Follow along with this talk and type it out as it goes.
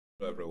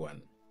Hello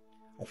everyone.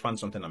 I found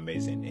something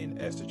amazing in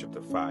Esther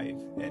chapter 5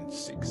 and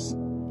 6.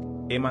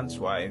 Haman's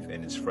wife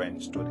and his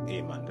friends told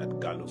Haman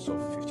that gallows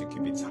of 50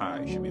 cubits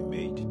high should be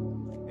made,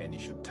 and he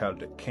should tell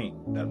the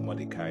king that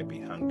Mordecai be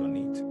hanged on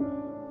it.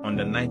 On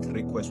the night the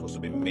request was to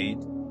be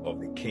made of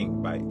the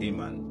king by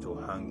Haman to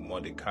hang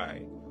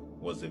Mordecai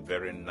was the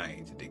very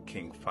night the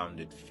king found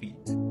it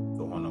fit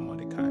to honor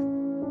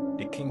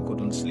Mordecai. The king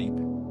couldn't sleep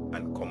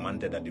and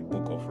commanded that the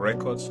book of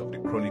records of the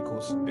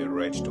chronicles be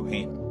read to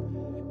him,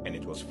 and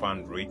it was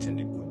found written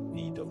the good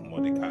deed of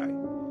Mordecai.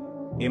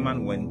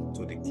 Haman went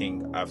to the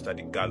king after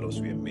the gallows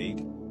were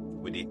made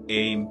with the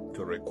aim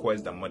to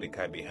request that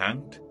Mordecai be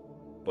hanged,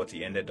 but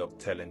he ended up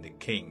telling the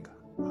king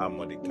how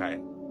Mordecai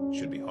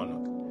should be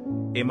honored.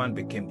 Haman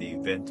became the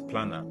event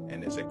planner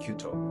and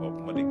executor of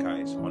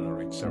Mordecai's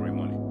honoring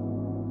ceremony.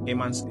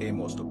 Haman's aim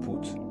was to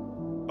put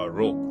a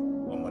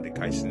robe on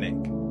Mordecai's neck,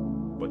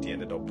 but he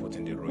ended up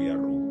putting the royal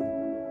robe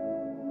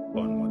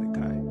on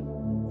Mordecai.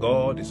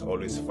 God is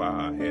always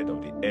far ahead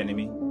of the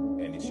enemy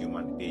and his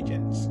human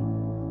agents,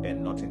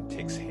 and nothing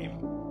takes him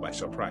by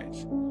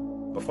surprise.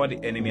 Before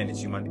the enemy and his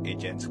human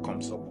agents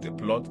comes up with a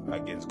plot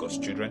against God's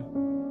children,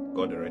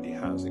 God already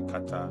has a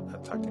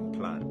counter-attacking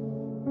plan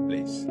in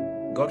place.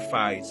 God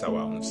fights our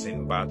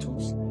unseen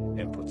battles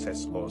and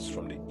protects us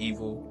from the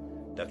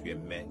evil that we are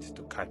meant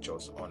to catch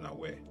us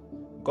unaware.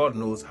 God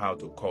knows how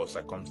to cause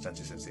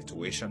circumstances and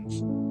situations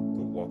to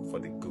work for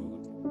the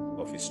good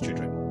of his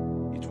children.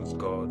 It was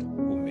God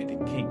who made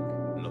the king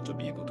not to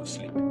be able to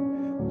sleep.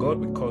 God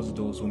will cause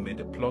those who made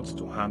a plot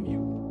to harm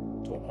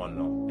you to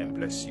honor and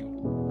bless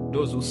you.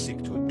 Those who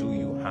seek to do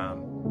you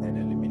harm and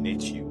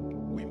eliminate you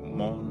will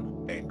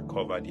mourn and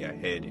cover their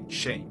head in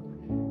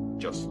shame,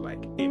 just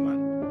like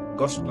Haman.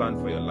 God's plan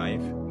for your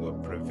life will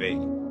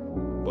prevail,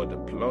 but the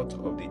plot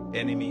of the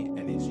enemy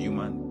and his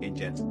human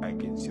agents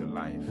against your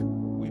life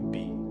will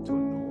be to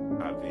no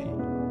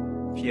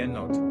avail. Fear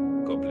not.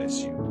 God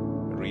bless you.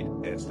 Read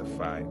Esther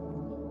 5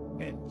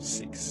 and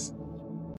 6.